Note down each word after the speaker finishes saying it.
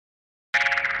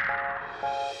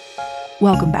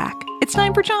Welcome back. It's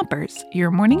time for Chompers,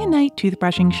 your morning and night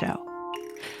toothbrushing show.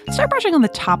 Start brushing on the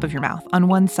top of your mouth on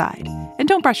one side, and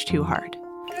don't brush too hard.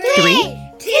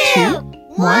 3, 2,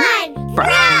 1,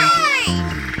 brush!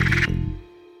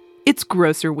 It's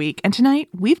Grocer Week, and tonight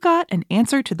we've got an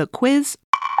answer to the quiz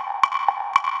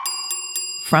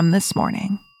from this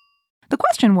morning. The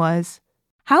question was,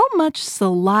 how much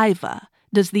saliva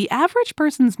does the average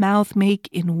person's mouth make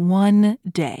in one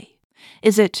day?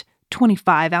 Is it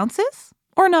 25 ounces,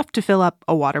 or enough to fill up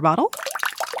a water bottle?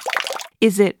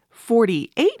 Is it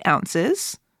 48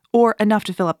 ounces, or enough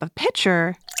to fill up a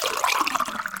pitcher?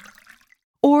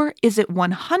 Or is it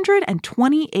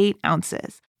 128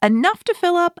 ounces, enough to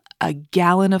fill up a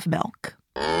gallon of milk?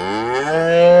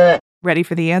 Ready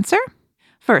for the answer?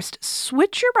 First,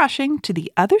 switch your brushing to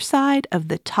the other side of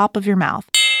the top of your mouth,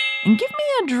 and give me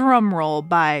a drum roll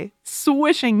by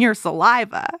swishing your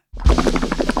saliva.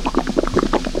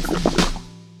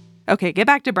 Okay, get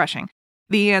back to brushing.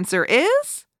 The answer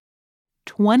is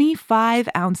 25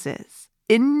 ounces.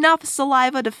 Enough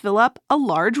saliva to fill up a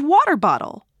large water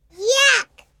bottle. Yuck!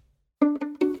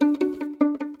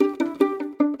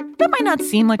 That might not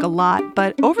seem like a lot,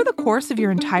 but over the course of your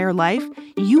entire life,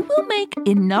 you will make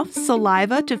enough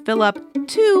saliva to fill up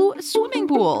 2 swimming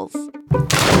pools.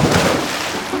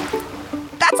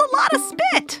 That's a lot of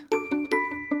spit!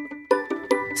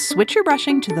 Switch your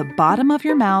brushing to the bottom of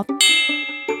your mouth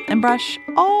and brush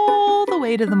all the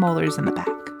way to the molars in the back.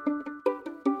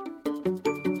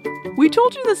 We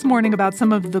told you this morning about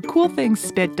some of the cool things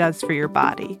spit does for your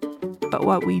body. But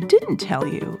what we didn't tell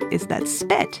you is that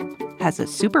spit has a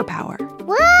superpower.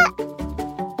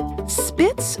 What?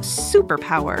 Spit's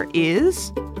superpower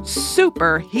is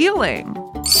super healing.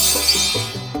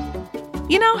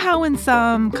 You know how in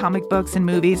some comic books and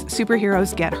movies,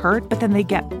 superheroes get hurt, but then they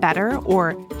get better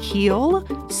or heal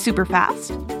super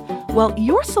fast? Well,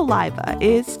 your saliva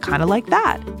is kind of like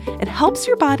that. It helps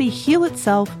your body heal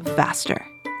itself faster.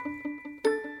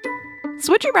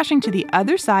 Switch your brushing to the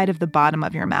other side of the bottom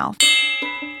of your mouth.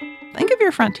 Think of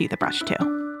your front teeth a brush too.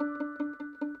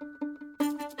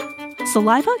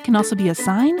 Saliva can also be a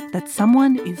sign that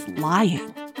someone is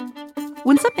lying.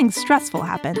 When something stressful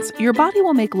happens, your body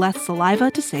will make less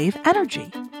saliva to save energy.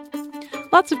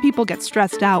 Lots of people get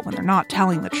stressed out when they're not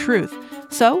telling the truth.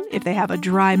 So if they have a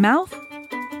dry mouth,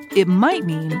 it might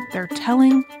mean they're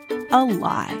telling a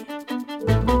lie.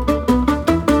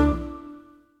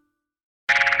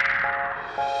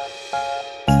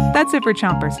 That's it for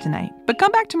Chompers tonight, but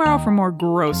come back tomorrow for more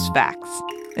gross facts.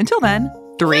 Until then,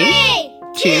 3,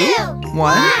 2,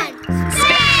 1,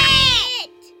 spit!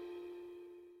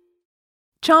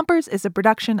 Chompers is a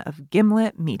production of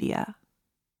Gimlet Media.